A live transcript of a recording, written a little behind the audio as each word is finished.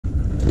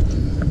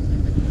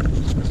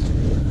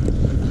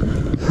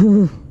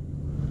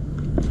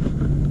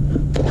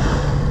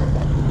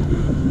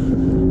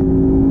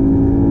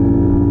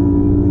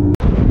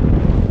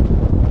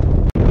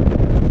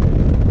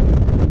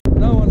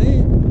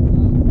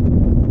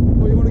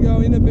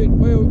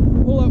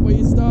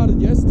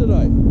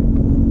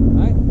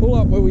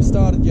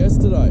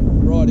Yesterday,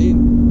 right in.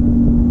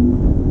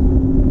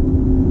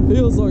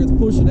 Feels like it's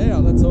pushing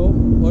out, that's all.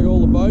 Like all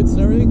the boats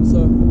and everything,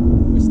 so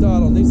we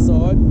start on this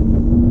side.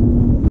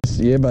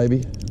 Yeah,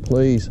 baby,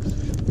 please.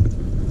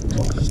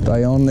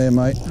 Stay on there,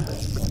 mate.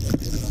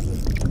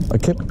 I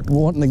kept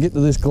wanting to get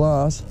to this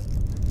glass.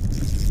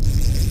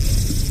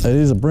 It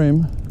is a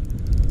bream.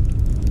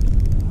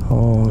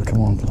 Oh,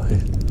 come on,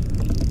 please.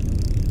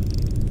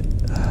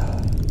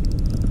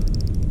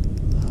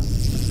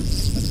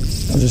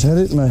 I just had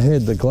it in my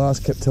head, the glass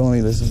kept telling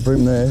me there's a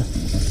bream there.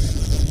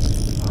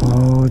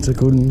 Oh, it's a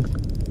good one.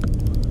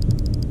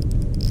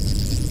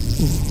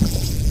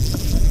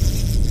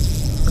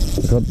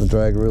 I got the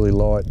drag really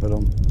light, but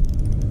I'm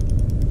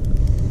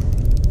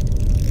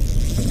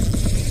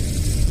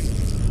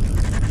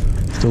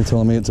still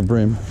telling me it's a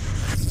bream.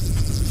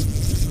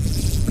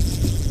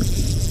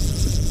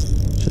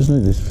 Just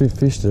need this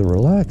fish to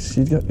relax.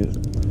 I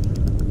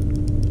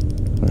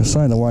was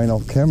saying to Wayne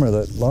off camera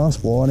that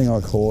last whiting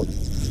I caught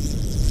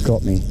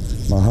got me.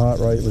 My heart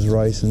rate was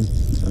racing.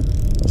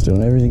 I was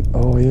doing everything.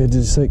 Oh yeah, did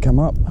you see it come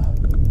up?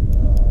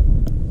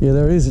 Yeah,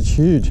 there it is. It's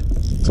huge.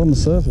 It's on the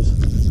surface.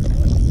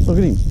 Look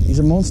at him. He's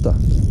a monster.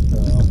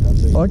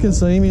 I can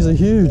see him. He's a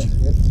huge.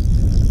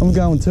 I'm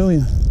going to tell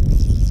you.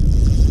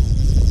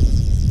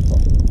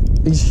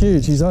 He's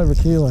huge. He's over a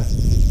kilo.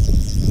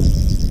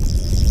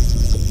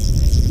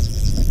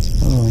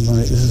 Oh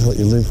mate, this is what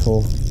you live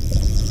for.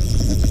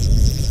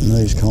 In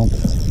these comps.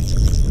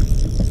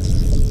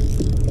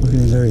 Look at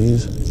him. There he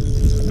is.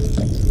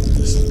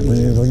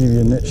 If I give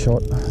you a net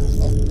shot.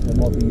 That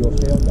might be your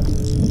founder.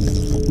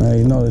 No,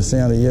 he's not a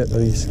sounder yet,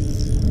 but he's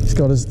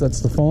got his, that's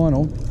the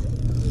final.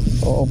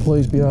 Oh,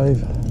 please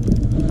behave.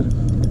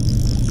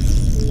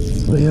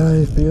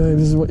 Behave.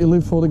 This is what you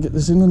live for, to get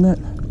this in the net.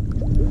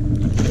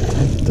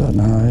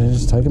 No,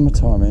 just taking my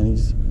time, man.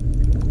 He's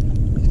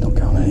not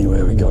going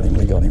anywhere. We got him.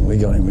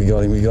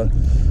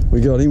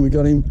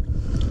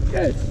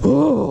 Yes.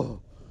 Oh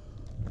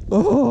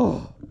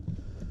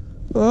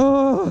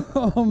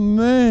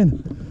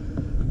man.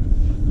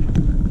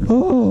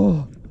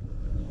 Oh,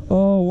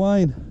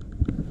 Wayne.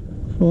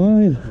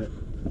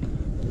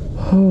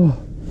 Oh,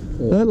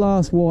 that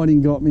last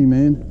whiting got me,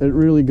 man. It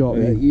really got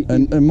me,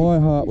 and my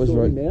heart was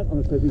right.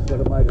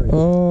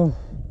 Oh,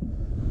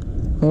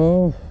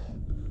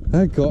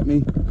 that got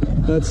me.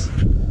 That's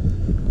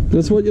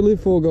what you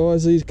live for,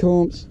 guys. These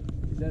comps.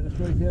 Is that a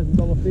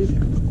 $3,000 fish?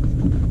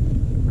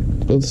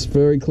 That's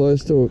very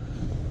close to it.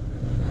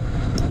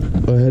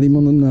 I had him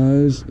on the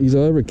nose. He's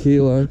over a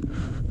kilo.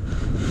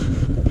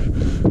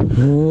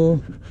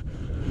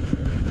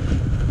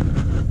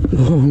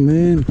 Oh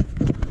man.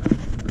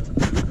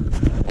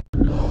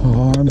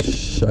 Oh, I'm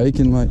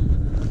shaking, mate.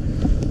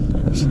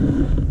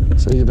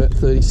 See, about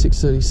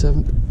 36,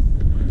 37.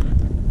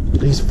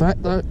 He's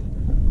fat though.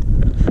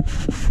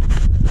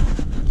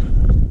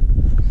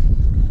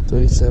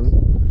 37.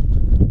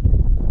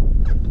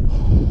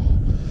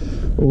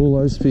 All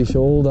those fish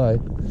all day.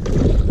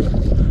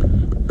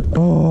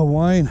 Oh,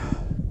 Wayne.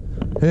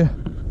 Yeah.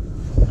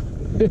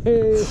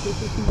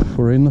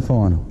 We're in the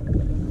final.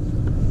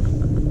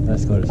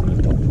 That's got us in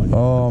the top 20.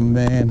 Oh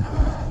man.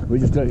 We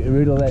just got to get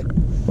rid of that.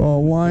 Oh,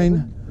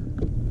 Wayne.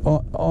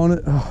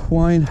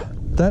 Wayne,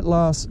 that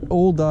last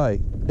all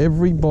day,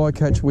 every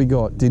bycatch we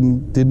got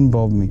didn't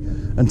bother me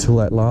until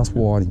that last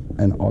whiting,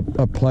 and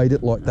I played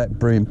it like that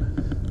bream,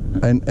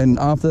 and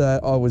after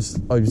that I was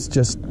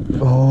just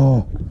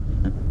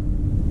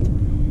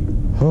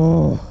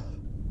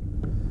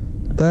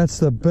that's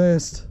the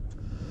best.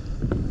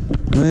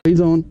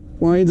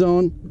 Wayne's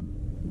on.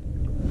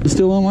 You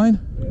still on, Wayne?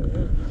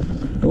 Yeah.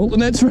 All the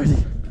net's ready.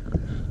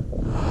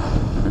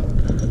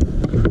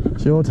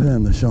 It's your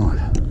turn to shine.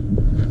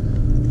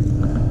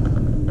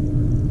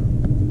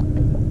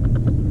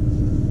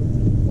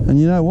 And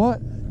you know what?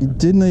 You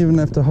didn't even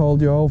have to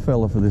hold your old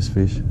fella for this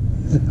fish.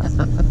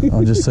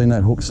 I've just seen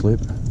that hook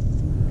slip.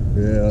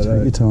 Yeah,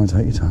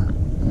 Take your time.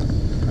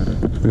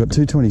 We've got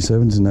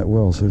 227s in that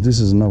well, so this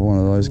is another one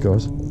of those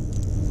guys.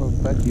 I'll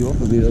back you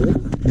off a bit of it.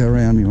 Go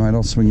around me, mate.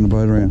 I'll swing the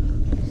boat around.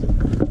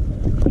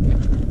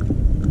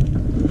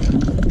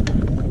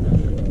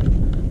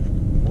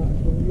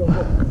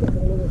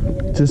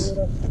 Just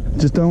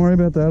don't worry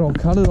about that. I'll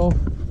cut it off.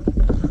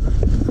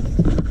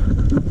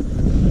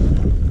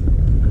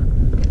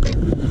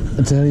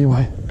 It's out of your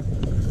way.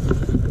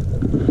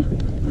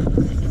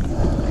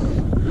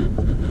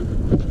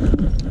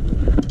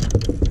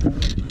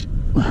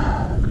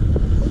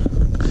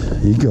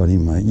 You got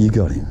him, mate. You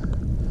got him.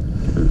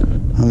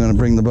 I'm going to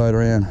bring the boat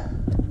around.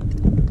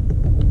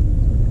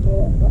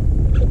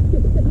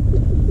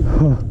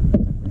 Oh,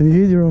 can you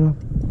hear your rod up?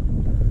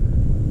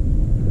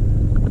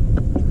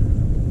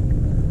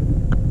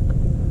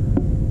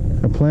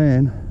 Our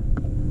plan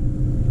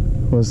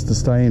was to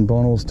stay in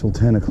Bonnells till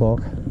 10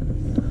 o'clock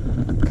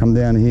come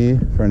down here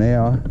for an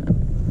hour.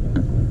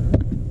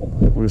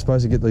 We were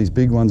supposed to get these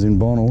big ones in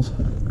bonnels.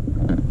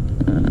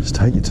 Just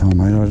take your time,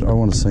 mate. I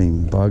want to see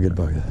him buggered.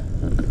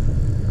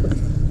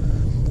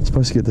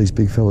 Supposed to get these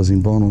big fellas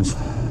in bonnels.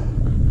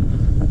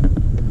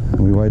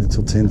 And we waited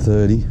till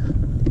 10:30.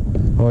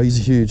 Oh, he's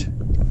huge.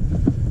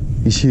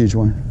 He's huge,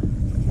 Wayne.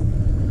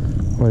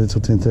 Waited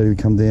till 10:30, we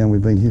come down.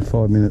 We've been here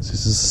 5 minutes.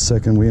 This is the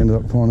second. We ended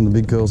up finding the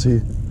big girls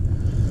here.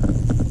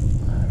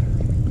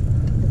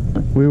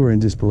 We were in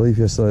disbelief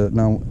yesterday that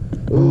no.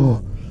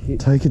 Oh,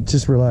 take it.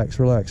 Just relax.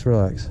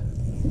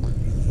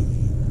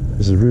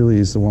 This really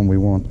is the one we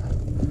want.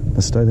 Now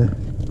stay there.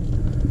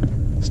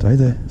 Stay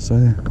there.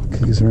 I'll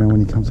kick us around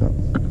when he comes up.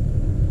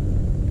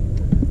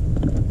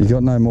 He's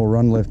got no more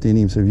run left in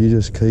him, so if you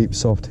just keep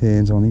soft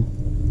hands on him.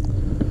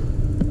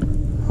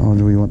 Oh,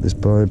 do we want this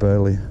bow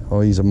badly?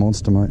 Oh, he's a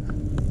monster, mate.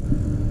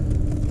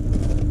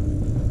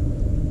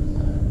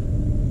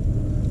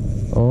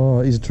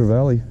 Oh, he's a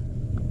trevally.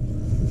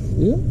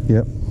 Yeah?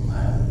 Yep.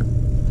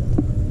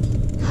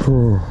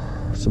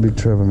 It's a big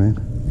trevor, man.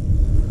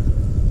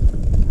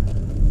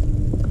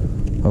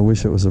 I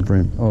wish it was a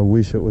brim. I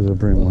wish it was a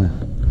brim, man.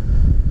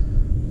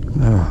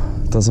 Oh,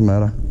 doesn't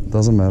matter.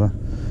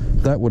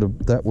 That would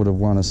have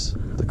won us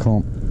the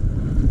comp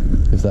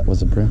if that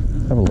was a brim.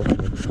 Have a look.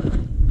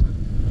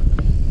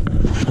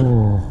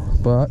 Oh,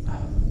 but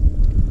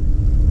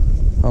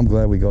I'm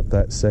glad we got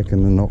that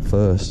second and not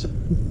first.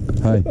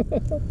 Hey,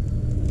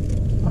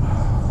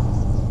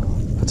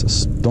 that's a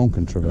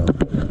stonking trevally.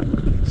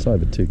 It's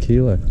over 2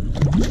 kilo.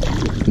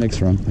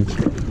 Next run.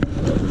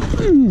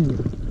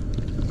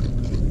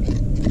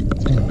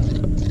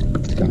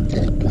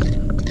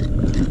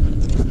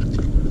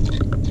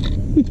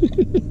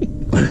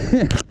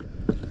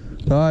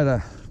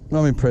 Right,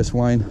 I'm impressed,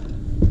 Wayne.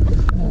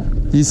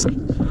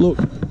 Look,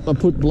 I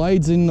put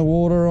blades in the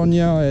water on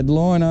you. I had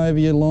line over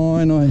your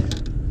line.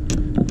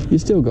 You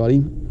still got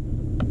him.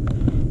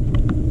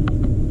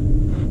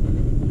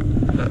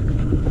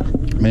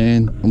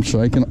 Man, I'm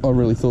shaking. I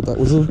really thought that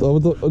was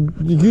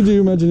could you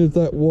imagine if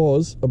that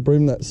was a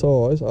brim that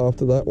size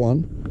after that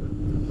one?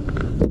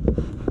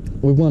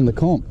 We've won the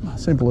comp.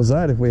 Simple as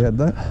that if we had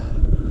that.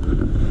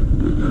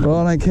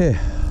 But I don't care.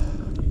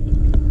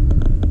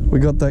 We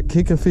got that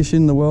kicker fish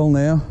in the well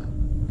now.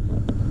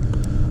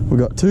 We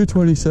got 2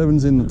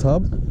 27s in the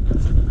tub.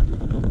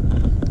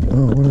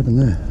 Oh, what happened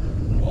there?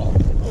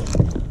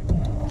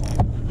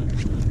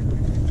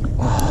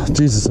 Oh,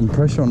 Jesus, some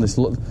pressure on this.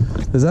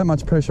 There's that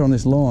much pressure on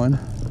this line.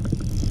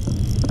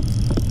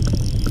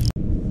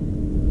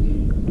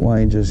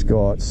 Wayne just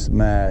got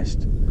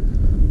smashed.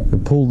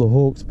 It pulled the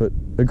hooks, but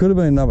it could have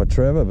been another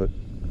trevor, but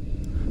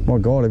my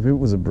God, if it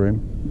was a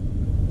brim.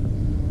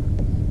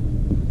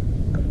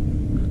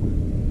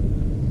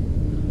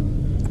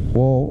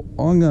 Well,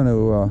 I'm going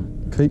to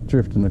keep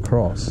drifting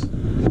across.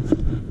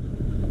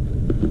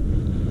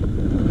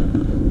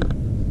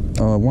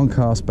 One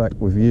cast back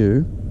with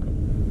you,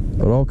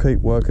 but I'll keep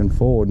working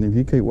forward, and if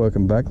you keep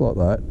working back like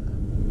that,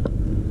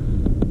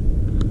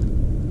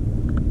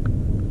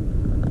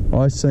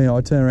 I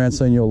turned around,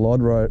 seen your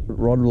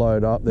rod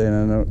load up there,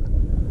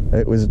 and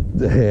it was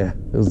there.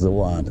 It was the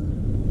one.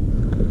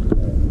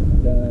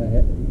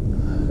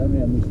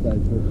 Somehow missed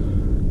those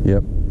hooks.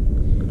 Yep.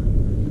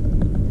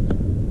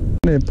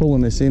 They're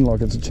pulling this in like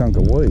it's a chunk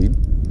of weed.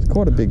 It's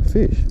quite a big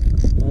fish.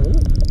 Oh, really?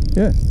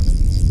 Yeah.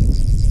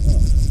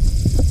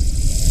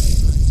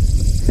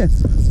 Yeah.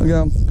 I'm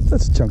going,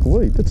 that's a chunk of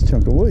weed. That's a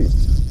chunk of weed.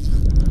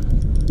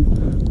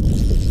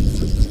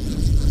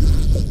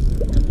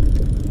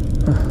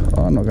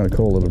 I'm not going to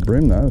call it a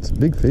brim though. It's a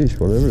big fish,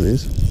 whatever it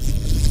is.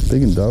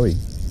 Big and doughy.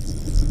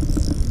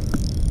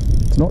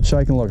 It's not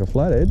shaking like a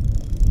flathead.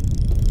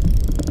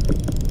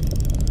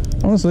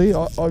 Honestly,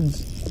 I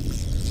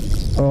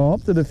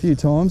hopped it a few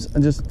times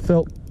and just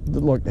felt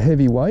like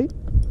heavy weight.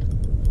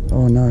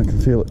 Oh no, I can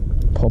feel it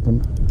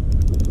popping.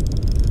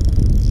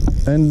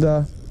 And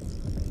I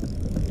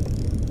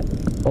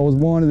was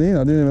winding in,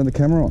 I didn't even have the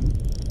camera on.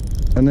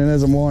 And then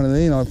as I'm winding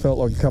in, I felt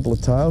like a couple of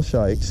tail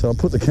shakes. So I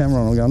put the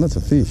camera on, I'm going, that's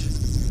a fish.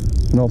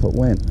 And off it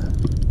went.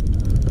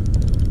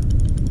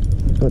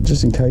 But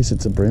just in case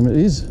it's a brim, it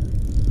is.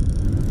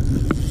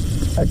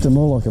 Acting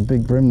more like a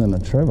big brim than a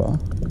trevor.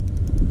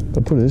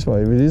 But put it this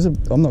way, if it is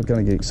I'm not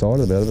going to get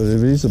excited about it, but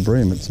if it is a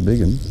brim, it's a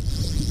big one.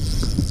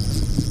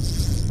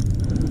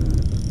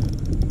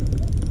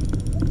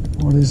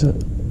 What is it?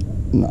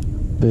 No,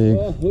 big.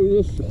 Oh,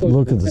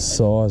 look at the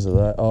size of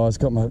that. Oh, it's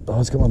got my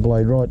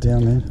blade right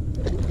down there.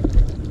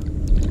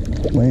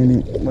 Land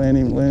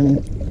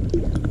him.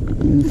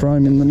 Throw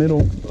him in the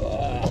middle.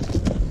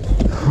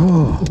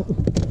 Oh.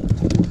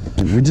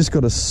 We just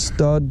got a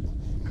stud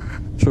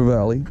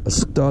trevally, a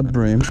stud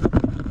brim,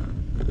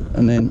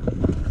 and then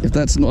if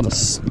that's not a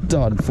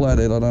stud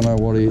flathead, I don't know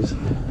what is.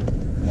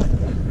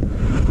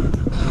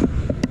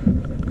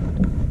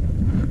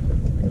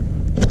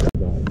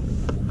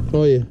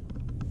 Oh yeah,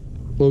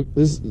 look,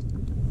 this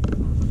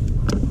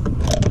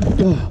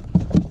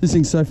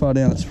thing's so far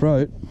down its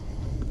throat.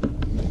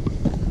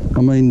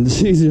 I mean,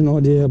 this gives you an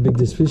idea how big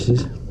this fish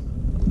is.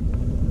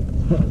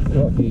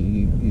 Right,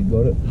 you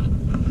got it.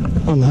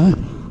 Oh no.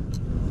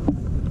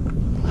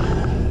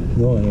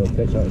 No, and it'll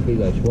catch up with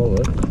big old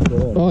swallow.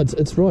 Oh,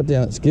 it's right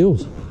down at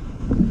Skills.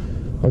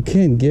 I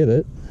can get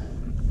it.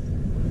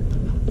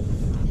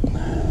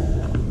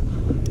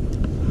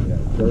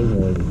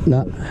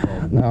 No,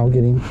 I'll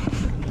get him.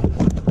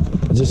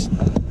 Just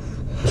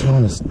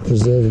trying to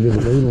preserve a bit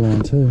of leader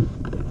line too.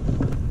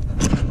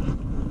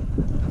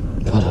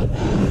 Got it.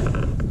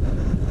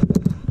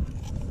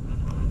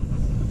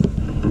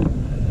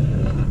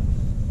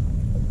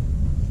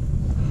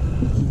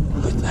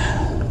 Look at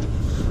that.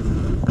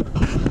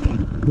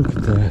 Look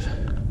at that.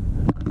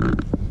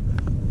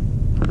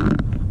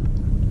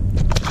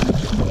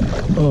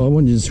 Oh, I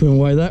wanted you to swim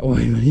away that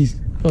way, but he's...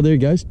 Oh, there he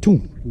goes.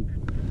 Toom.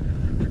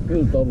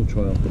 Little double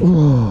trail.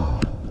 Oh.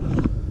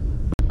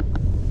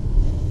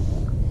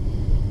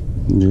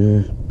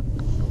 Yeah.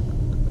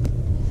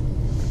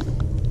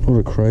 What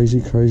a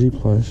crazy, crazy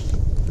place.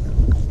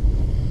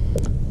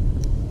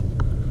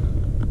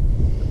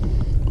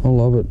 I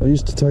love it. I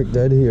used to take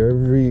Dad here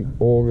every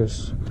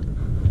August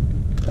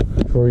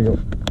before he got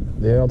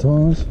the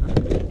Alzheimer's.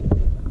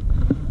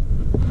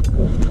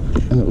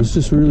 And it was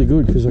just really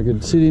good because I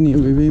could sit in here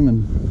with him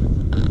and...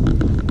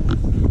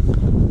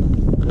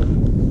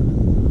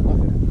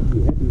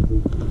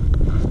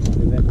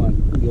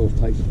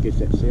 Gets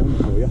that sound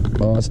for you.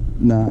 Oh,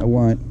 no, it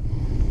won't.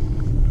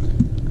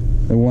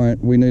 It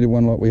won't. We needed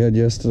one like we had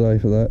yesterday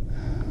for that.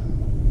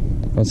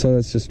 I'd say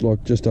that's just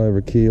like just over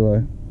a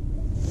kilo.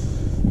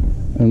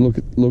 And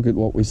look at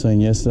what we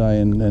seen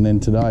yesterday and then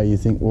today. You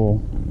think,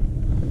 well,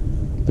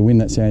 to win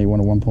that sound you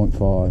want a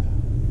 1.5.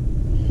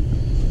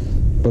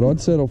 But I'd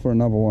settle for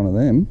another one of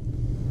them.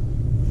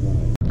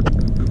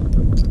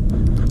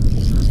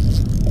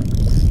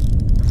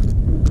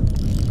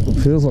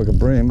 Feels like a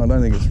bream. I don't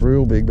think it's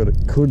real big, but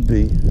it could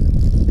be.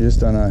 You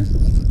just don't know.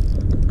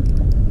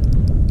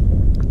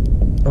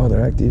 Oh,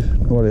 they're active.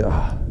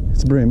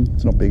 It's a bream.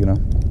 It's not big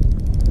enough.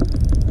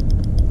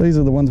 These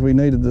are the ones we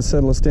needed to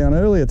settle us down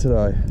earlier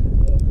today.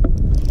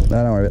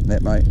 No, don't worry about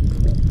that, mate.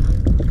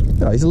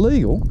 No, he's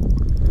illegal.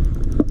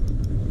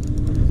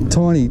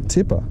 Tiny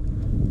tipper.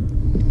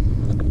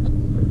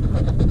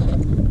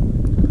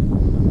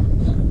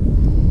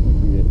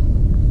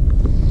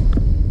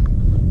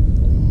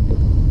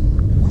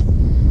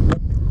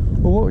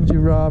 What would you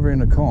rather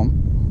in a comp?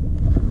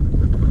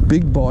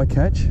 Big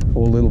bycatch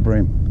or little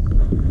bream?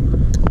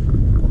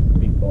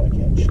 Big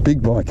bycatch.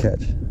 Big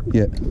bycatch,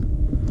 yeah.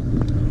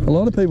 A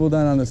lot of people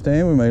don't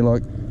understand with me,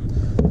 like,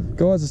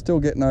 guys are still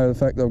getting over the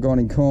fact they've gone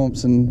in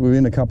comps and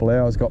within a couple of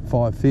hours got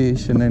 5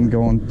 fish and then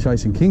gone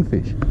chasing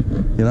kingfish.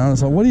 You know, and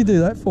it's like, what do you do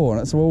that for?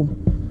 And it's, well,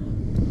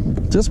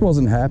 just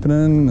wasn't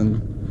happening,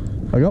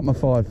 and I got my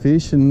 5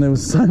 fish and there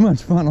was so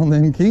much fun on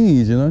them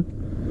kingies, you know.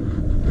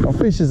 A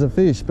fish is a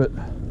fish, but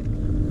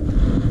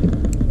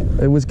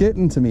it was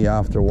getting to me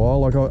after a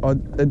while. Like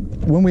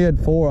when we had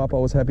 4 up, I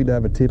was happy to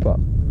have a tipper.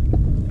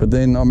 But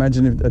then I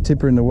imagine if a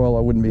tipper in the well, I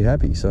wouldn't be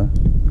happy. So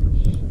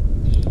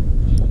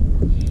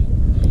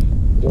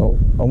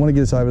I want to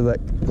get us over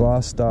that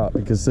glass start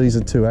because these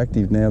are too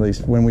active now.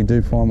 These, when we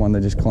do find one,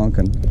 they're just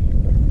clunking.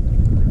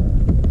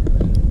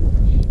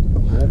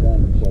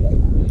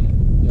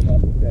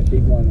 That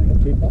big one and a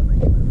tipper.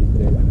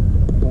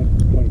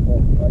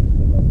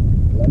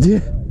 Yeah.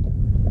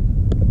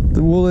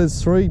 Well,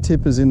 there's 3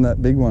 tippers in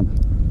that big one.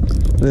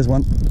 There's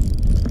one.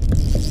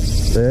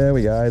 There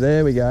we go,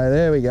 there we go,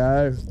 there we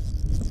go.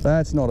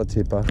 That's not a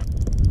tipper.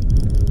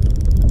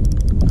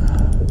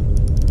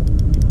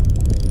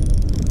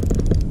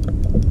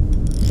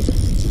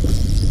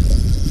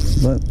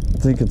 Don't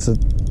think it's an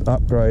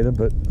upgrader,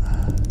 but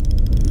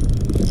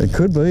it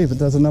could be if it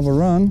does another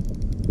run.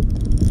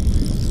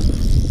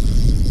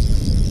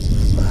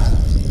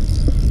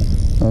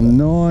 I'm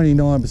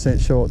 99%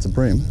 sure it's a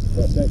bream.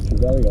 That's extra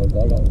value I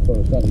got. I'm sort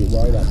of starting to get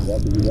worried after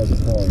that because you wasn't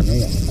flying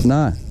here.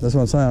 No, that's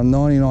what I'm saying. I'm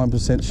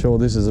 99% sure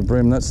this is a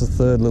bream. That's the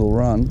 3rd little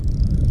run.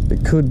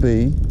 It could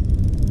be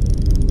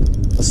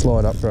a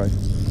slide upgrade.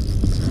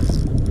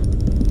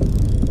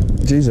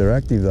 Geez, they're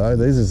active though.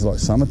 These is like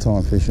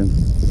summertime fishing.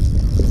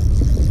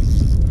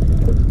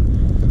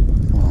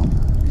 Oh.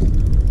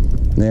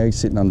 Now he's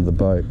sitting under the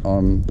boat.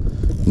 I'm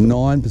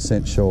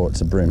 9% sure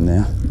it's a bream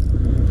now.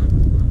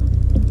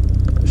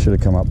 Should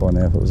have come up by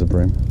now if it was a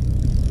bream.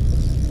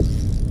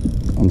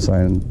 I'm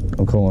saying,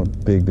 I'm calling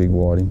it big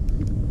whiting.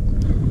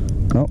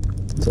 Nope,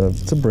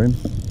 it's a bream.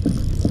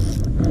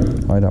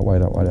 Wait up,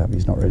 wait up, wait up.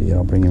 He's not ready yet.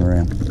 I'll bring him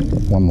around.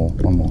 One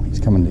more. He's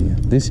coming to you.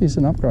 This is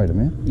an upgrader,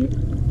 man. Yep.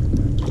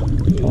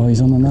 Oh,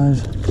 he's on the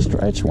nose.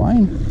 Stretch,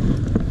 Wayne.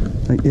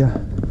 Thank you.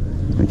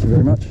 Thank you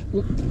very much.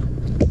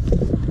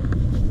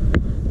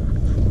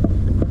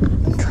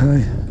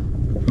 Okay.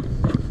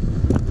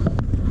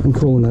 I'm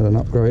calling that an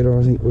upgrader.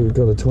 I think we've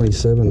got a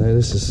 27 there.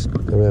 This is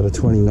about a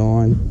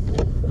 29.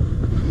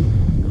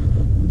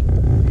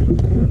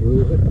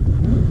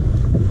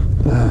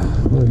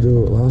 What did I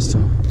do it last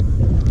time?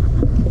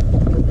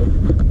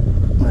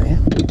 Oh yeah.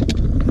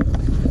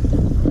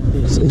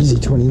 It's easy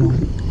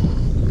 29.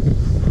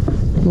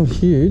 Not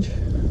huge.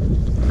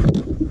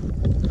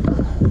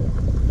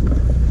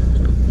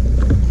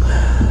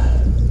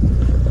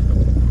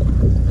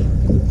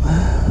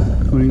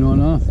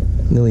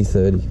 Nearly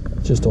 30,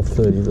 just off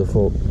 30 of the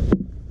fork.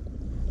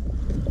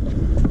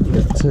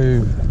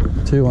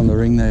 Two on the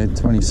ring there,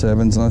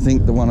 27s, and I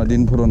think the one I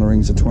didn't put on the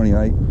ring's a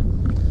 28.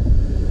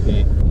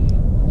 Yeah.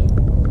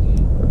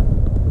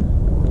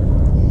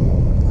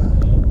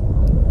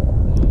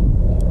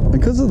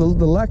 Because of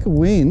the lack of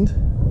wind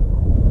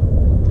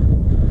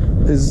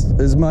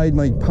has made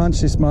me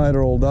punch this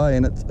motor all day,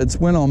 and it's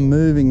when I'm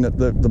moving that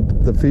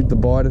the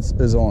bite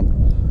is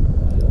on.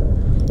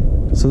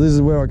 So this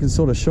is where I can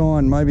sort of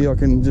shine. Maybe I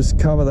can just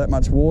cover that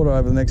much water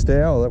over the next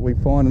hour that we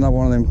find another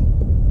one of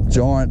them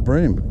giant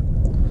bream.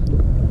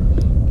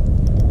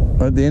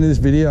 At the end of this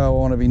video, I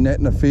want to be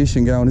netting a fish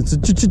and going, it's a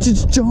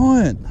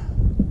giant.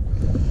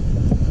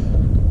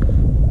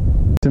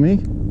 To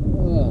me?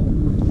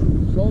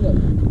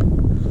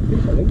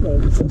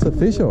 It's a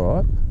fish,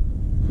 all right.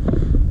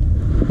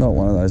 Not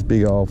one of those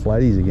big old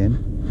flatties again.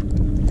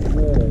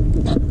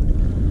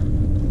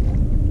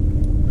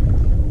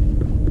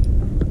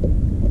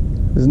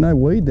 There's no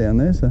weed down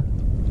there, sir.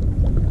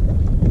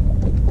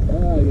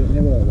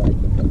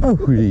 Oh,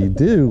 we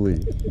do.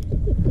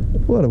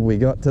 What have we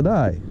got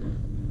today?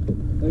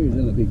 I think it's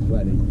in a big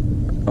flatty.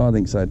 I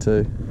think so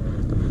too.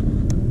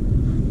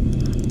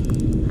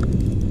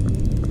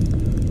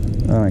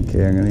 I don't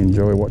care, I'm going to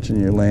enjoy watching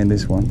you land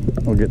this one.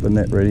 I'll get the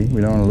net ready.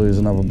 We don't want to lose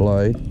another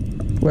blade.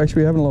 Well,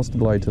 actually, we haven't lost a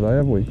blade today,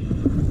 have we?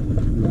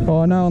 No.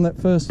 Oh, no, on that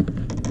first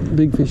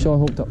big fish I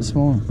hooked up this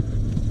morning.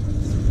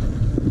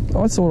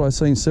 I thought I'd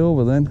seen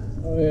silver then.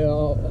 Oh,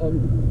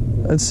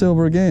 yeah. It's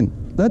silver again.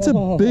 That's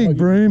a big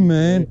bream,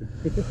 man.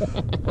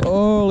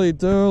 Holy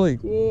dooly.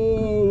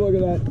 Whoa, look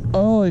at that.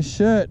 Holy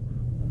shit.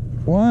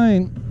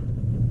 Wayne.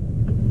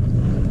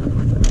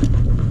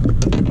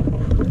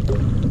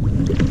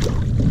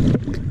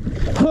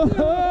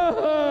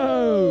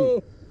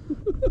 Oh,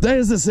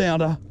 there's the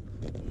sounder.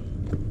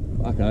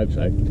 I hope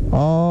so.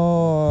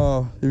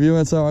 Oh, if you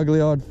weren't so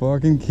ugly, I'd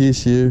fucking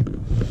kiss you.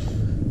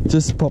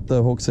 Just pop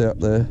the hooks out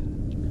there.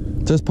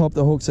 Just pop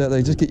the hooks out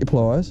there. Just get your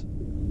pliers.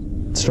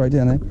 Straight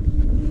down there.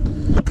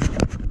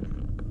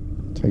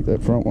 Take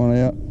that front one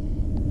out.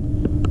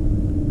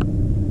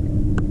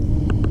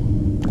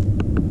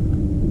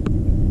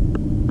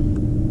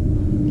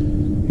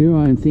 Here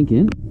I am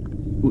thinking.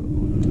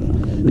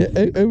 Yeah,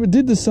 it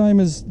did the same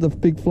as the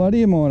big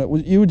floodie of mine.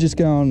 You were just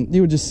going,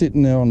 you were just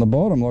sitting there on the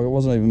bottom like it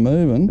wasn't even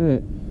moving.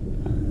 Yeah.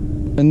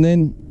 And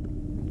then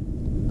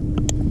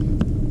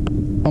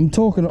I'm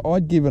talking,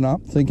 I'd given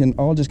up thinking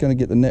I'm just going to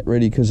get the net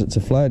ready because it's a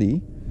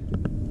flatty.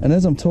 And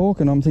as I'm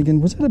talking, I'm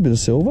thinking, was that a bit of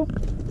silver?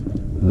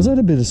 Was that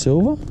a bit of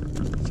silver?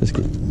 Just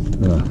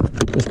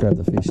grab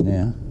the fish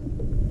now.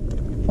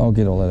 I'll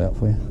get all that out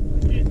for you.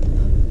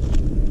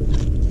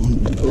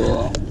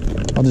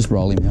 I'll just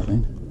roll him out,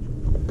 man.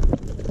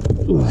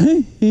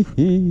 There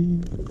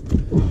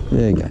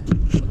you go.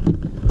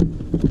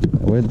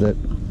 Where'd the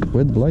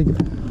blade go?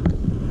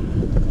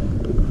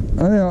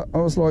 I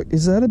was like,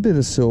 is that a bit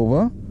of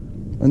silver?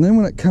 And then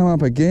when it come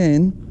up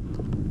again,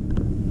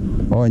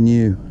 I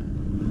knew.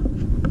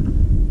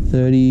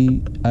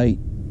 38.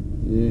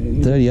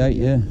 Yeah, 38,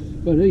 yeah.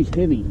 But he's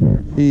heavy.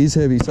 He is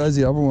heavy, so's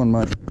the other one,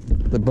 mate.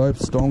 They're both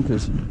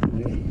stonkers.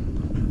 Yeah.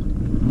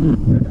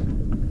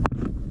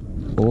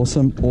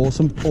 Awesome,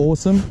 awesome,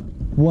 awesome.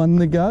 One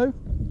to go.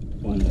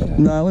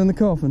 Nail in the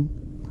coffin.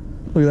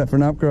 Look at that for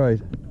an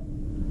upgrade.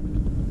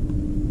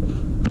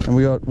 And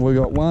we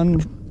got one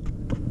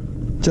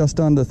just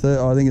under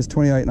 30, I think it's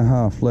 28 and a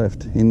half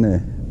left in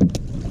there.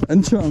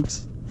 And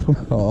chunks.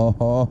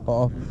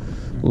 Oh,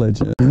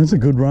 legend. That's a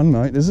good run,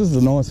 mate. This is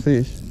a nice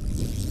fish.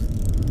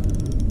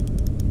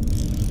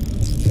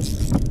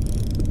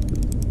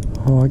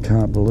 Oh, I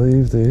can't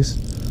believe this.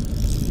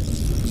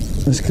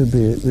 This could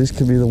be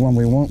the one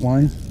we want,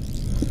 Wayne.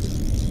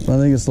 I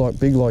think it's like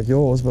big like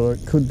yours, but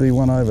it could be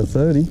one over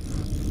 30.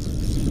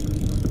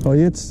 Oh,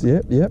 yeah, it's,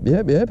 yep. I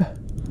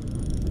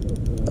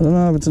don't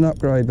know if it's an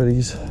upgrade, but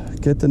he's,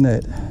 get the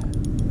net.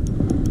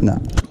 No.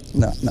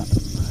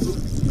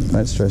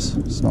 Don't stress,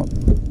 it's not.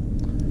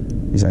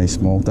 He's only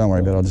small, don't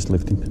worry about it, I'll just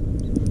lift him.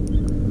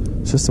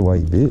 It's just the way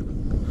he bit.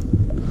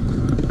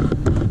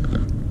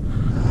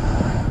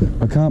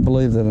 I can't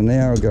believe that an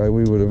hour ago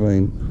we would have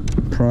been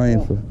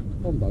praying for...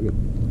 I'm buggered.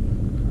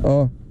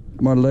 Oh,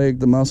 my leg,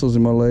 the muscles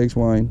in my legs,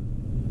 Wayne.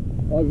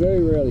 I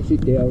very rarely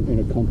sit down in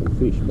a clump of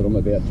fish, but I'm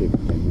about to.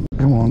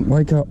 Come on,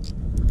 wake up.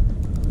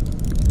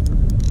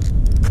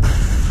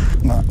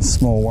 No,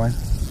 small, Wayne.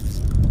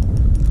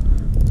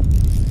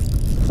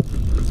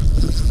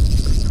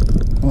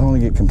 I don't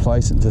want to get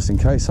complacent just in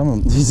case. Some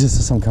of them,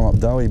 some come up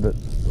doughy, but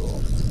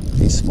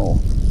he's small.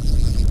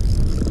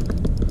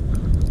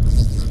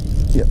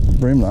 Yep,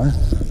 bream though.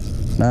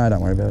 No,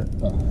 don't worry about it.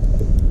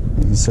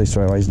 You can see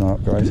straight away he's not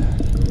upgrade.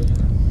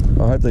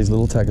 I hope these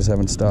little tackers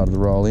haven't started to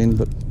roll in,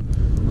 but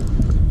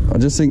I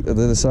just think that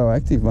they're so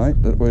active,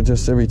 mate, that we're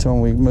just, every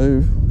time we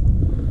move.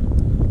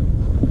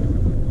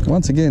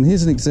 Once again,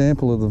 here's an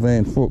example of the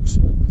Van Fuchs.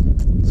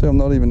 See, I'm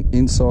not even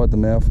inside the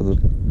mouth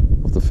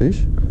of the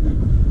fish.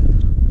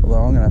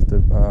 Although I'm going to have to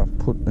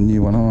put a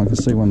new one on. I can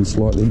see one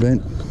slightly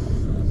bent.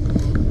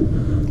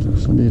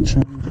 So be a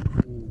change.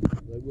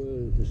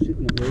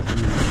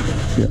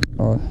 Yeah,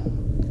 I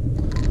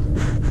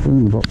put him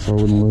in the box so I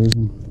wouldn't lose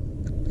him.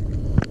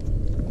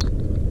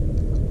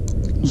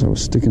 So I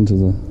was sticking to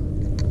the...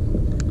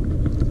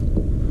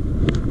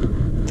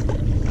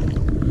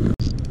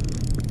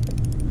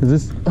 Is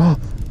this...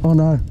 Oh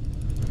no.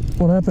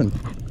 What happened?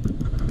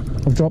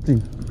 I've dropped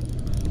him.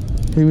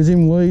 He was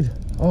in weed.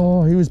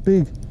 Oh, he was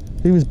big.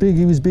 He was big,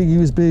 he was big, he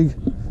was big.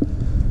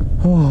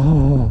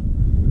 Oh,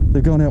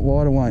 they've gone out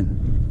wider, Wayne.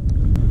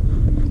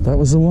 That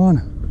was the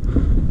one.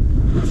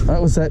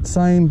 That was that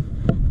same,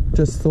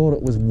 just thought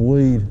it was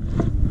weed.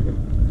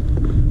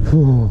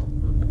 Oh,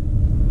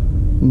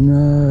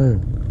 no.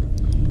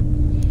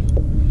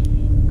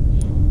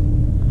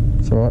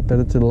 It's all right,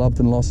 better to loved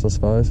than lost, I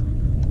suppose.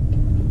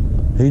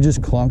 He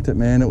just clunked it,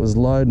 man. It was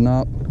loading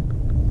up.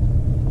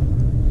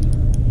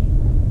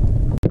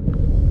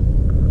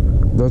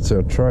 That's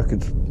our track.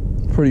 It's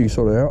pretty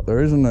sort of out there,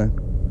 isn't it?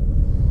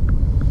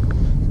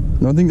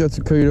 And I think that's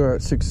the key to our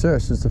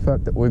success, is the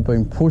fact that we've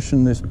been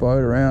pushing this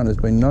boat around. There's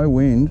been no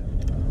wind.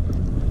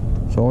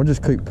 So I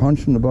just keep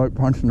punching the boat,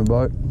 punching the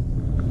boat.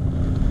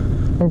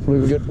 Hopefully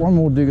we get one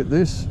more dig at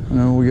this, and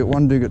then we'll get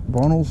one dig at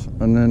Bonnells,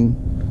 and then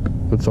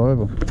it's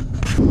over.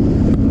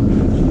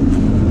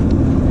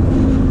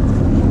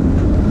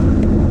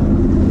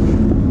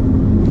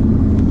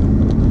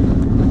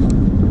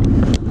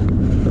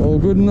 All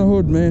good in the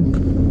hood, man.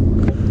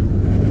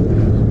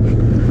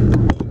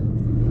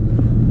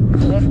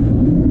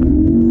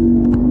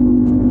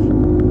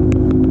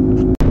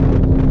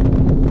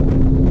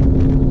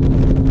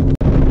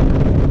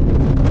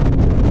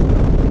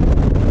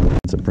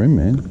 It's a bream,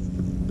 man.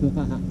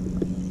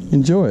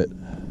 Enjoy it.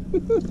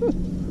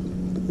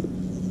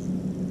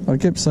 I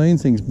kept seeing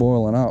things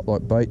boiling up,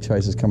 like bait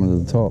chasers coming to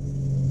the top.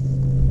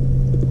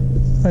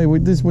 Hey, we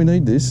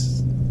need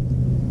this.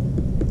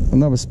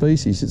 Another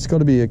species. It's got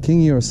to be a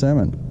kingy or a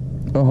salmon.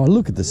 Oh,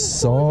 look at the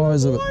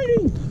size of it.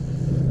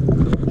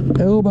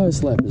 Elbow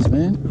slappers,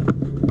 man.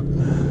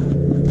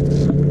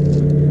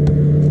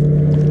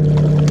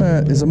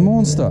 That is a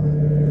monster.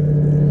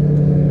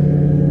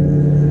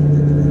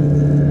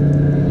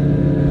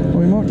 Well,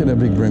 we might get a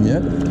big bream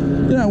yet.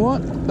 You know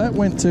what? That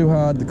went too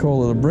hard to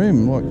call it a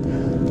bream. Like,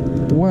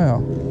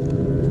 wow.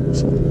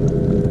 So,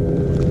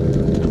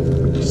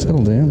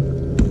 settle down.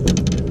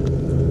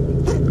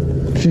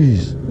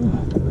 Jeez.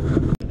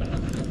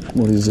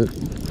 What is it?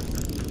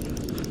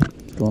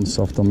 Gone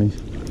soft on me.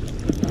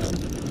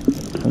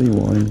 What are you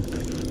whining?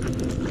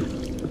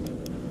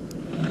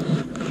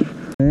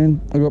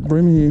 Man, I got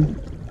bream here.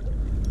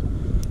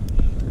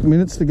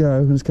 Minutes to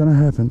go, and it's going to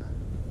happen.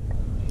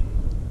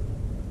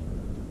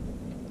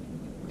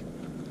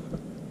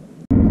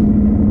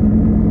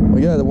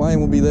 Well, yeah, the Wayne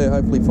will be there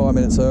hopefully 5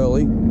 minutes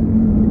early.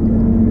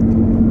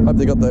 Hope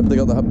they got the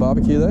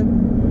barbecue there.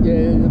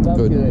 Yeah, the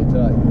barbecue there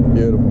today.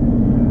 Beautiful.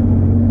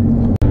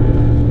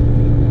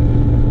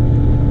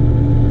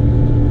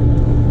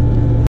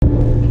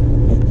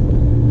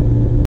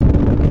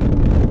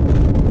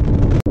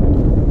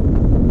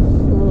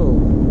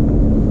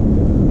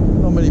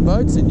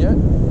 Boats in yet. I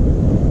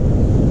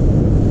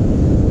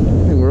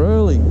think we're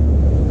early.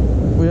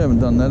 We haven't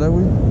done that, have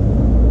we?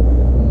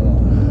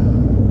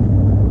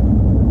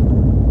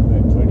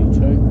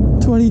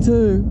 22.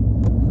 22?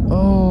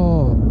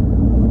 Oh,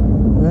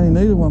 we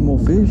only needed one more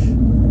fish.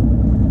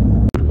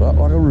 Right,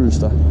 like a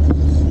rooster.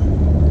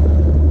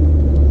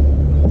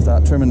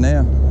 Start trimming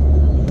now.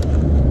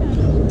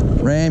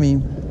 Ram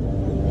him.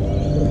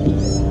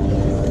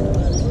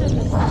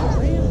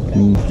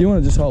 Do you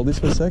want to just hold this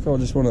for a sec? I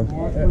just want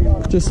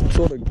to, just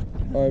sort of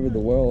over the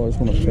well, I just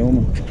want to film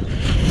them.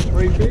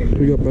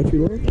 We got battery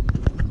light?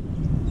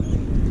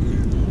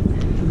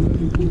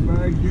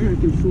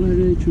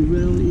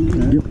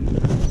 Yep.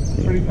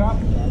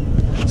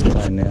 It's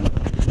playing now.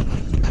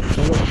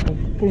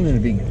 I'm pulling in a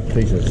big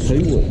piece of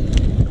seaweed.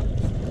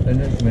 And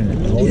that's when the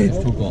line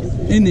took off.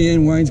 In the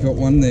end, Wayne's got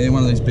one there,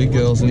 one of these big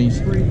girls, and he's...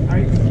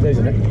 There's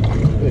a net.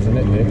 There's a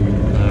net there.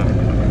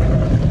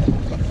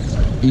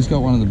 He's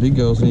got one of the big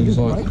girls and he's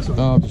like,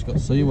 oh, I've just got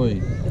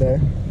seaweed. There.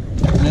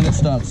 And then it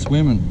starts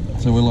swimming.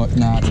 So we're like,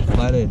 nah, it's a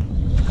flathead.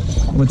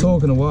 And we're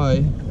talking away,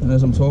 and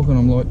as I'm talking,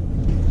 I'm like,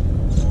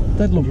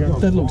 that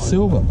looks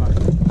silver.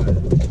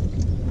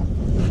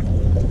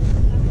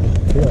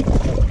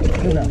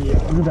 It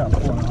was about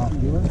 4.5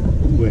 kilos.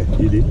 Where?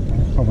 You did?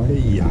 Probably.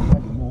 Yeah.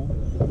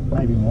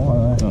 Maybe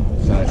more. Oh,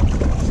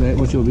 so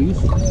what's your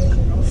biggest?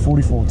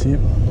 44 tip.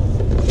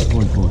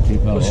 44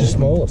 tip. What's your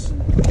smallest?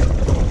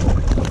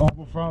 Oh,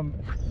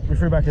 we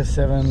threw back a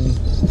 7.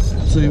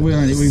 So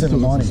we've still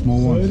got some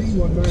small ones.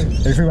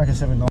 We threw back a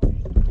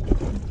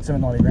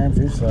 790 gram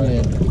fish. So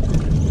yeah.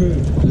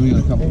 We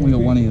got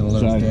one here to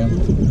let us down.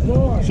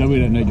 So we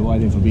don't need to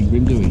wait in for big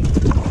bream, do we?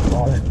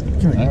 Oh,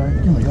 give me a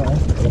go.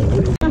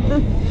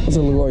 What's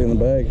it look like in the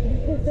bag?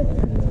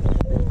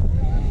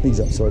 He's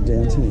upside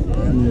down too.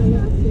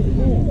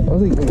 I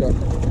think we got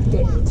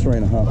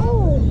 3.5.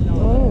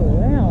 Oh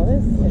wow,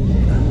 this.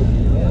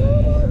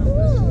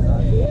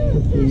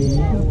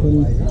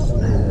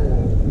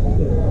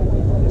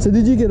 So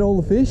did you get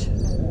all the fish?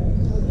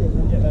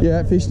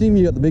 Yeah, fished him.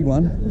 You got the big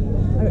one.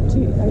 I got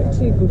two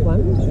good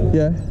ones.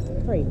 Yeah.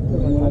 3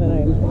 good ones, I don't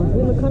know.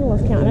 We kind of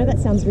lost count. I know that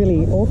sounds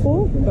really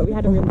awful, but we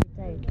had a really good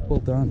day. Well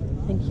done.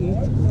 Thank you.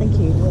 Thank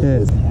you.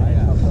 Yeah.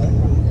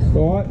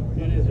 All right.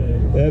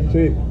 That's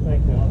it.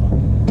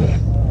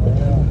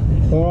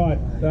 All right.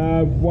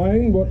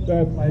 Wayne, what?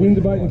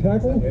 Windsor Bait and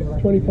Tackle?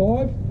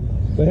 25.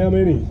 So how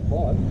many?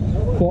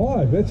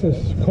 5. That's a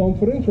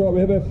confidence. Right, we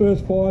have our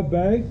first 5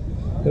 bag.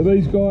 Now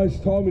these guys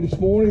told me this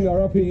morning, they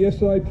were up here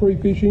yesterday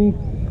pre-fishing,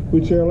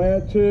 which they're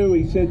allowed to.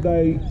 He said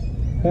they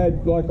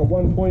had like a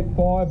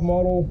 1.5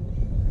 model.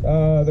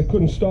 They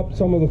couldn't stop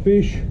some of the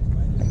fish,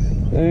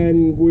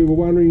 and we were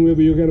wondering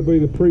whether you're going to be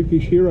the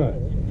pre-fish hero.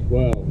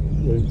 Well,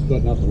 we've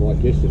got nothing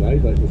like yesterday,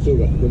 but we've still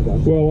got the good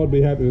ones. Well, I'd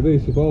be happy with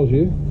this if I was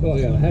you. Oh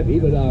yeah, I'm happy,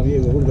 but yeah, we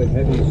would have been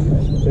happy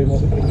if we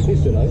might have picked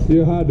yesterday.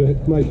 You're hard to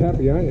make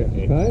happy, aren't you?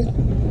 Yeah. Hey?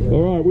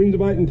 All right, Windsor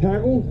Bait and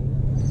Tackle.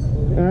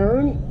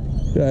 Aaron.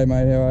 Hey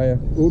mate, how are you?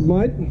 Good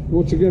mate.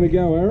 What's it going to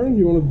go, Aaron?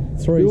 You want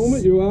to film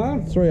it? You are?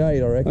 3.8 I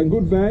A reckon.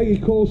 good bag. He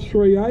calls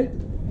 3.8.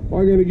 I'm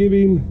going to give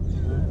him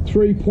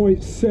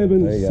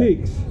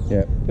 3.76.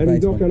 Yeah. And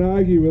he's not going to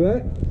argue with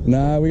that.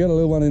 No, we got a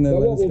little one in there. So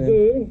what we'll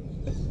do,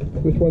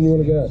 which one you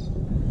want to go?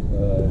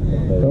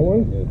 That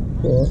one?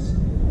 Yeah. All right.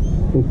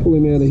 We'll pull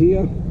him out of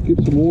here,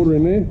 get some water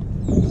in there.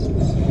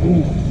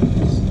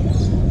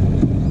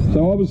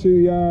 So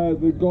obviously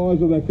the guys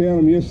that they found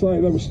them yesterday,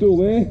 they were still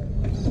there.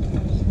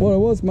 Well, it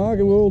was, Mark.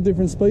 We're all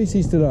different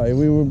species today.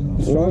 We were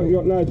struggling. We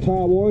got no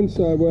tar wine,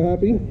 so we're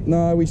happy.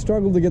 No, we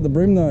struggled to get the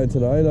brim though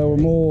today. They were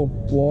more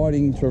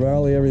whiting,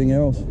 trevally, everything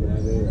else.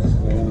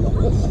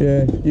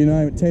 Yeah, you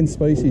name it, 10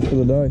 species for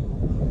the day.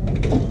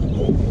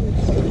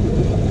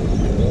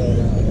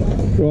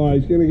 Right,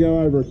 he's going to go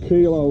over 1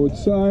 kilo, I would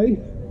say.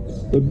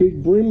 The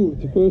big brim,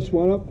 the first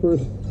one up for.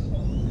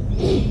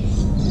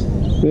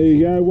 There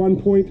you go,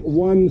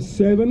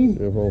 1.17.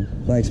 Beautiful.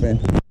 Thanks, man.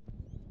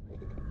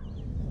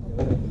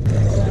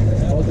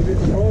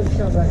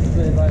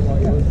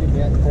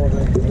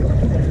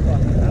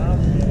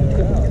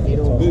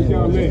 Who's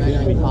going next?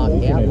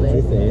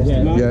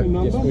 Yeah.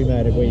 Yes, we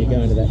made it where you're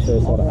going to that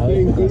first lot of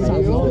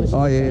holes.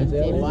 Oh, yeah.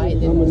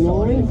 Number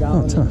 9.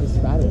 Oh,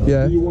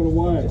 yeah. Do you want to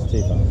weigh it?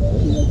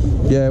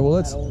 Yeah, well,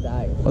 that's.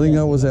 I think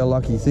that was our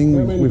lucky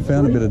thing. We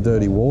found a bit of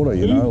dirty water,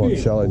 you know, like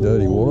shallow,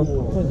 dirty water.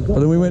 But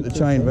then we went to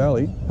Chain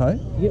Valley, hey?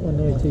 You get one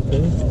nearly 2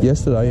 kilos.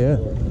 Yesterday, yeah.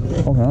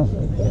 Oh, huh.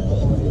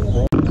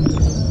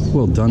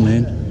 Well done,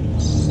 man.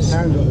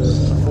 Aaron got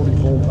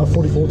a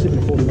 44 tip and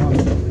a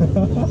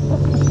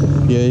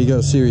 41. Yeah, you got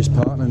a serious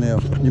partner now.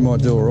 You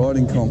might do all right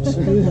in comps.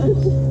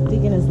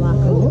 Beginner's luck.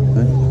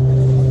 Hey?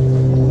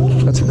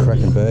 That's a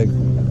cracking bag.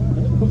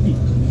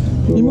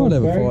 You might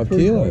have a 5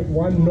 kilo.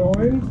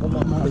 19.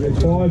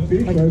 5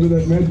 fish over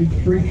that magic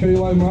 3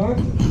 kilo mark.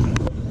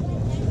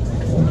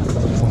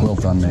 Well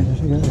done, man.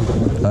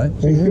 Hey?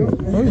 Thank you.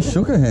 Oh, you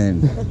shook a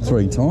hand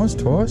 3 times,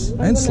 twice,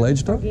 and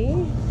sledged her.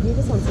 You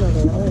just want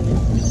to know.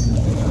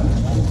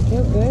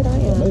 You're good,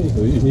 aren't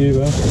you?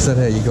 You, Is that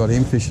how you got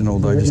him fishing all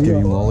day, just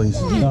giving him lollies?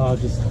 no,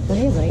 just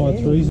There's a 5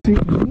 3s.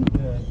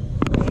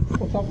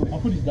 What's up? I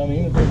put his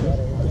dummy in.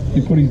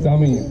 You put his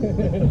dummy in.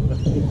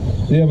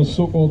 Do you have a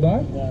sook all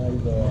day?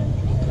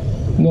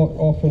 Not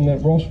often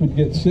that Ross would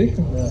get sick.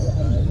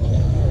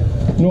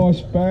 Nice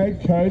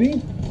bag,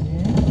 Cody.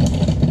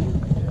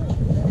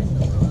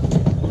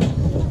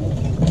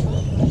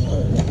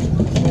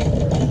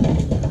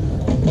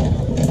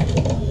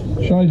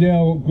 Shows you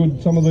how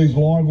good some of these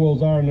live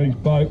wells are in these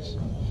boats.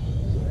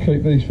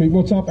 Keep these feet.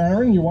 What's up,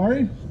 Aaron? You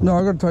worried? No,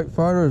 I've got to take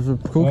photos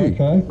of Cookie.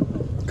 Okay.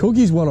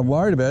 Cookie's what I'm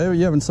worried about.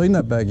 You haven't seen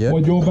that bag yet.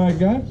 What'd your bag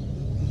go?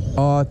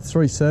 Oh,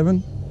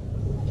 3.7.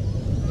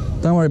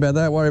 Don't worry about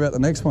that. Worry about the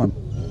next one.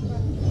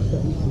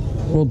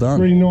 Well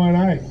done.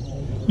 3.98.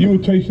 You were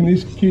teaching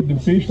this kid to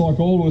fish like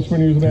all of us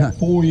when he was about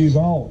 4 years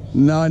old.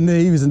 No,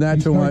 he was a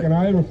natural, He's taken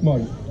mate. over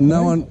from me.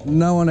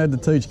 No one had to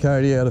teach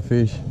Cody how to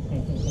fish.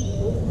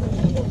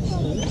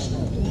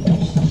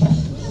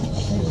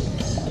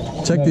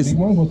 Check That this. big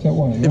one? What's that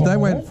one? If they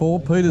went 4,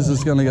 Peters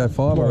is going to go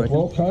 5, I reckon.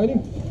 Well, Cody.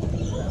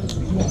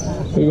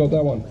 Who got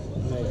that one?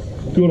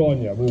 Good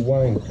on you, Will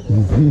Wayne.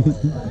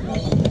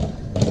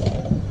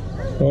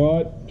 All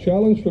right,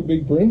 challenge for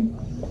Big Brim.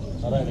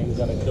 I don't think he's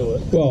going to do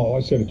it. Well,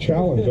 I said a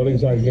challenge. I didn't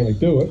say he's going to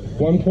do it.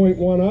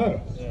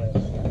 1.10.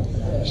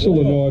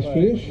 Still a nice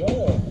fish.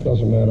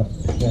 Doesn't matter.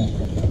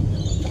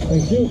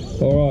 Thank you.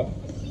 All right.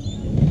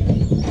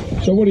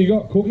 So what do you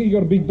got, Cookie? You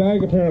got a big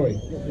bag apparently.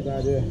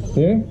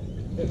 Yeah?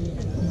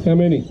 How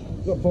many?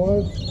 Got 5.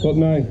 What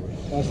name?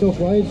 Stealth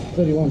blades,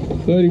 31.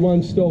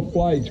 31 stealth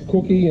blades.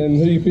 Cookie, and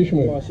who are you fishing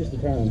with? My sister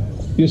Karen.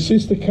 Your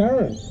sister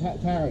Karen?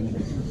 Karen.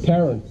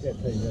 Karen.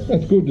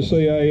 That's good to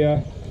see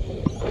a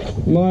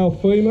male,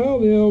 female.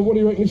 Now, what do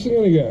you reckon this is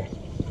going to go?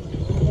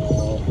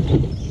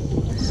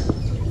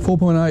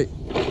 4.8.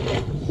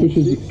 Which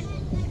is it?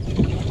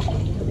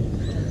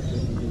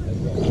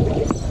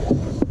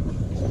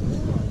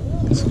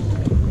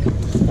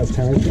 That's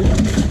Karen.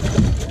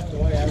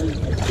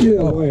 Yeah,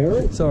 oh,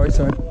 Eric. Sorry.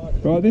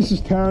 Right, this is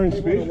Taryn's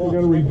fish. We're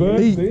going to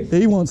reverse this.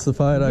 He wants the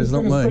photos,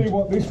 not Let's me. see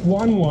what this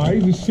one way,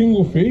 this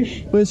single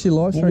fish, Where's your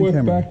live will stream work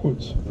camera?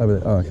 backwards. Over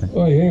there. Oh, okay.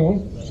 Oh, hang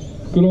on.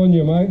 Good on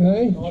you, mate,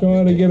 hey?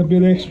 Trying to get a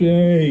bit extra.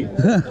 Hey,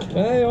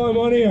 hey, I'm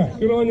on here.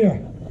 Good on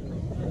you.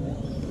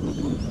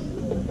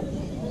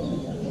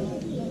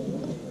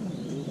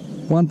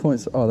 Oh,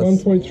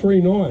 that's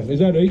 1.39. Is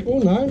that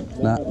equal? No?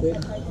 nah.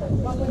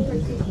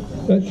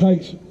 That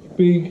takes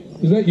big.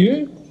 Is that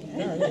you?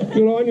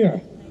 Good on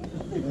you.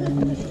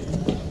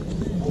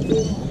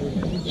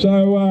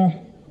 So,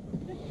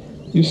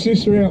 your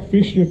sister out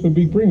fishing for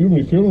Big Bream. You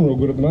wouldn't be feeling real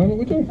good at the moment,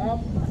 would you?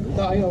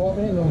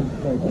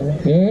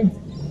 Yeah?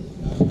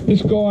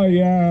 This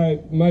guy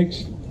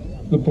makes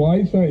the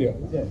blades, don't you?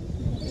 Yeah.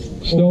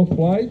 Stealth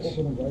blades?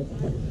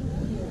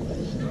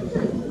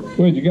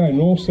 Where'd you go?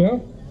 North,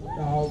 south? A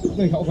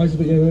couple places,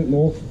 but yeah,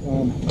 north.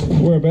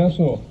 Whereabouts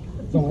north?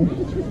 Somewhere.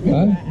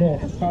 Huh?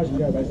 North, as far as you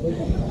go, basically.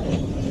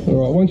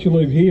 Alright, once you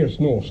leave here, it's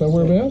north. So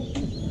whereabouts?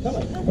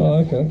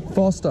 Oh, okay.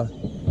 Foster.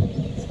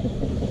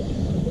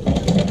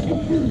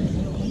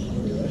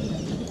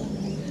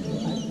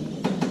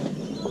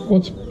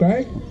 What's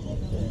back?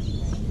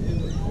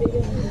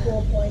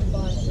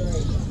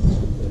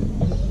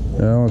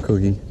 Oh, a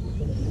cookie.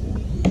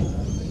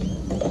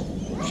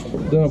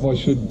 Don't know if I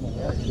should.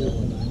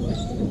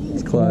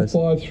 It's close.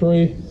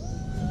 453.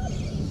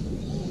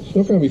 It's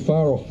not going to be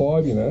far off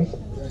 5, you know.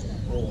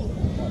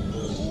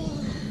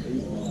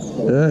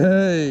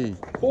 Hey!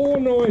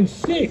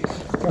 496.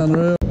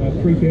 Unreal.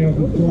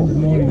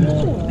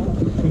 3,299.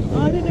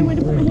 Oh, I don't know where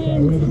to put my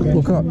hands.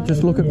 Look up,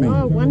 just look at me.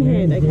 Oh, one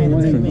hand. Okay, that's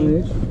what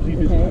me.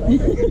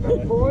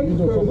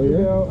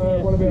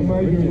 What about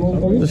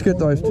major? Just get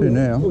those two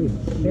now.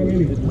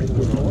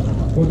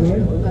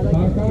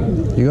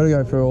 You got to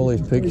go through all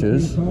these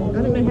pictures. I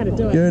don't know how to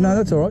do it. Yeah, no,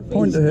 that's all right.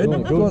 Point ahead.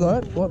 Like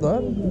that, like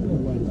that.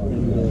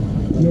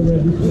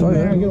 So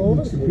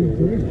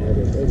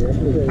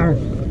that.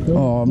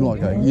 Oh, I'm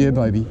like going, yeah,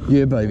 baby.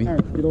 Yeah, baby.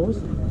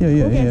 Yeah,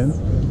 yeah, yeah.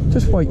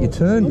 Just wait your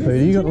turn, Peter.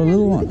 You got the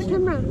little ones.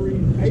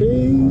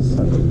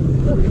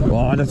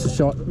 Oh, that's a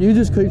shot. You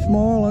just keep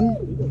smiling.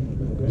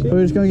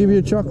 Peter's going to give you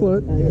a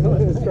chocolate.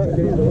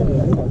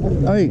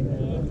 Hey,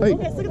 hey.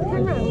 Yes, look at the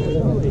camera.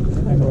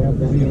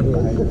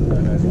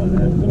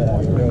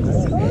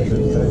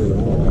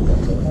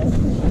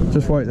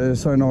 Just wait. They're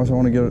so nice. I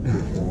want to get it.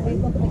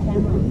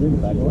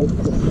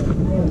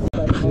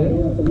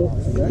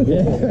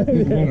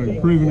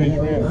 Improving each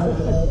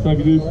round. So if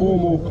you do 4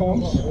 more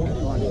comps,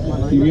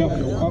 you'll be up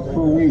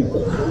for a win.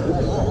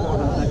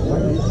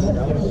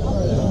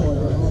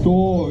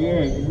 Door,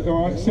 yeah,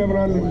 all right,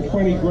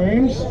 720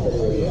 grams.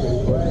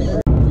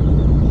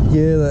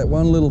 Yeah, that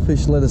one little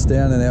fish let us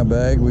down in our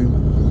bag.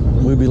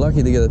 We'd be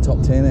lucky to get a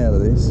top 10 out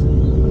of this,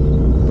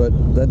 but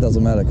that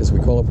doesn't matter because we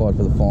qualified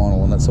for the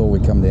final, and that's all we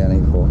come down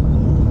here for.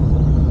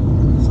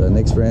 So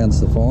next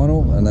round's the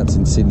final, and that's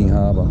in Sydney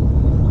Harbour.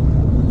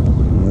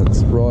 And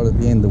it's right at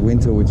the end of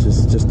winter, which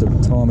is just a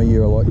time of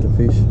year I like to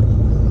fish.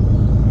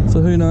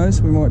 So who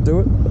knows, we might do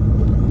it.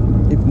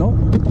 If not,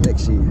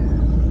 next year.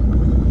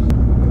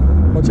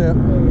 Watch out.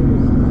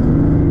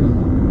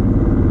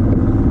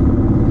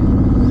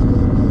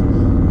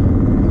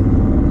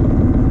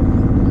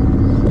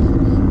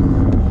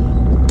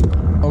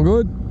 All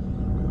good?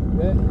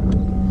 Yeah.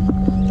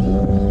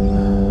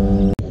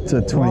 It's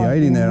a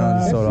 2080 now, I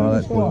just thought, oh,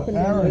 that's well,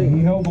 Aaron,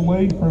 he held the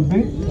lead for a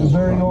bit. A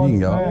very nice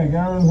bag.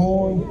 Aaron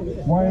Horne,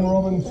 Wayne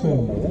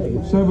Robinson,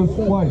 7th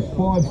place,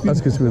 550. That's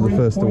because we were the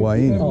first to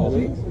weigh in.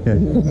 Yeah.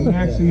 And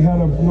actually had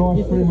a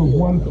nice trim of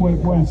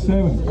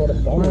 1.17.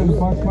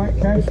 $300, mate.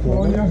 Cash, good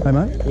on you. Hey,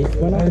 mate.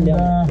 And I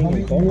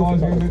think you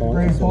guys ended the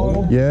grand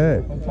final.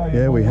 Yeah,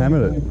 yeah, we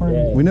hammered it.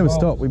 We never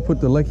stopped. We put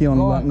the lecky on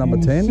number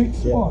 10.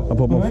 I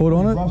put my foot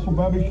on it.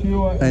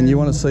 And you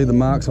want to see the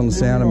marks on the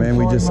sounder, man?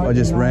 I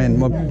just ran.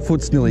 My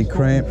foot's nearly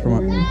cramped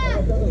from it.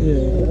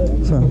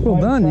 So,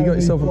 well done. You got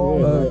yourself a...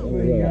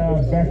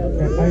 back at 8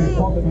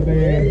 o'clock for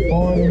their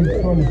final,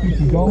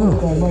 $250. So,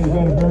 mate, you've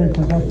had a very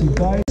productive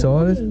day.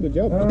 Excited? Good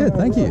job. Yeah,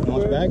 thank you.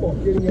 Nice bag.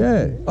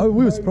 Yeah. Oh,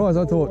 we were surprised.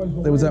 I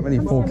thought there was that many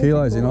 4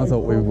 kilos in. I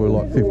thought we were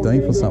like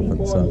 15th or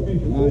something. So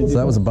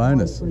that was a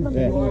bonus.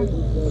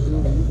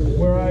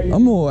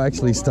 I'm more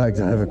actually stoked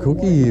to have a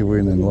cookie here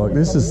winning. Like,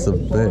 this is the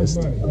best.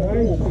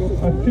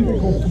 A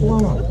typical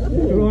plumber.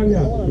 Good on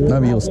you.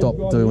 Maybe you'll stop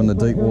doing the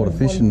deep water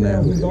fishing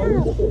now.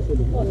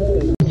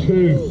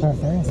 2,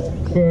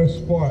 first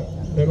spot.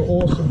 An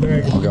awesome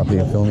bag. I'll go up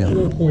here and film you.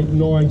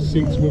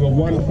 4.96 with a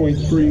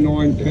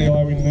 1.39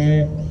 kilo in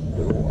there.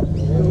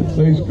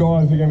 These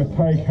guys are going to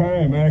take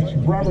home.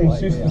 Actually, brother and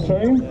sister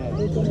team.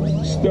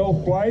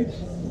 Stealth Blades,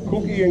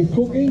 Cookie and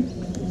Cookie.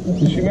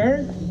 Is she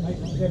married?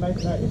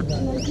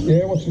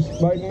 Yeah, what's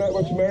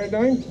your married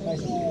name?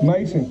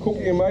 Mason.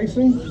 Cookie and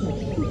Mason.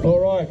 All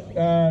right,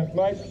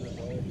 mate.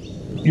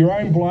 Your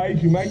own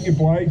blades, you make your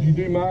blades, you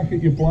do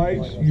market your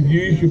blades, you've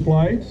used your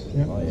blades.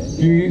 Yep.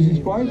 Do you use these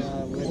blades?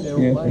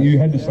 Yeah, you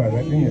had to say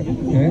that, didn't you?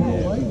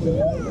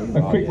 Yeah.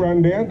 A quick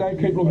rundown, don't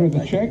keep looking at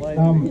the check.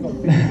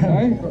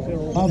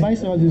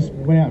 Basically I just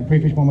went out and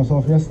pre-fished by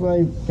myself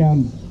yesterday,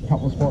 found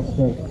couple of spots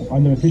that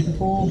I've never fished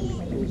before,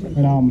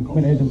 and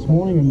went ahead this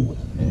morning, and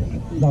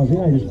that was it.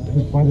 I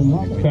just played them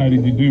up. Okay,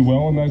 did you do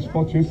well on those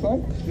spots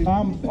yesterday? I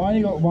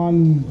only got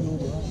one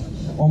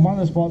on one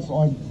of the spots.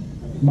 I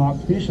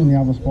marked fish, and the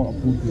other spot I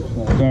pulled fish.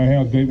 So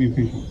how deep are you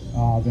fishing?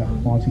 about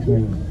 5-6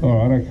 metres.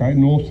 All right, okay.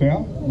 North,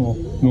 south?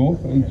 North.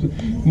 North.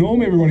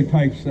 Normally everybody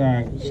takes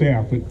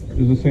south, but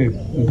as I said,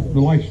 the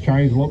lakes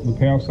changed a lot with the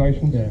power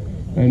stations. Yeah.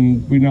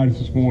 And we noticed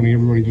this morning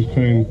everybody just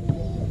turned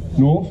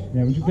north.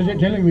 Yeah, but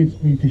generally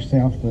we fish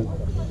south, but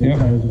the Yep.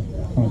 players are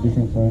kind of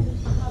different. So.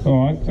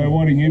 All right. So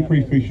why didn't you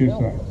pre-fish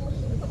yesterday?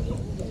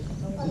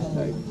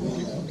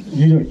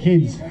 You do it,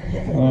 kids.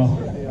 Oh,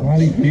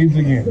 bloody kids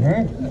again,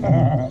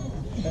 huh?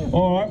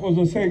 All right, well,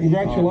 as I said,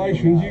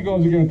 congratulations. You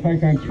guys are going to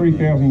take home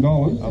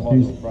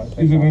 $3,000.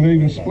 Is it an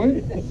even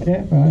split?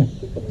 Yeah, right.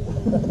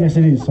 Yes,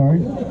 it is, sorry.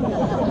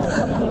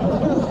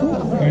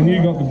 And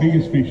you got the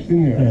biggest fish,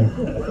 didn't you?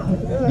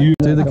 Yeah. You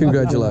Do the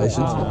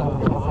congratulations.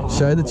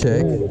 Show the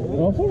check.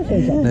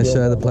 Now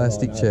show the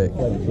plastic check.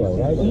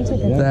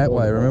 That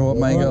way. Remember what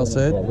Main Girl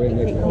said?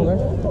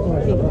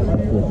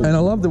 And I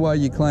love the way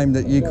you claimed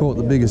that you caught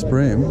the biggest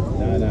bream.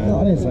 No,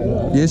 I didn't say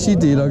that. Yes, you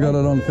did. I got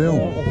it on film.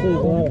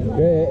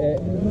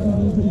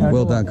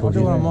 Well done, Cookie.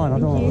 I don't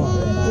want mine.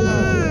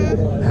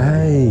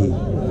 Hey,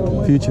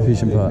 future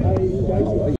fishing partner.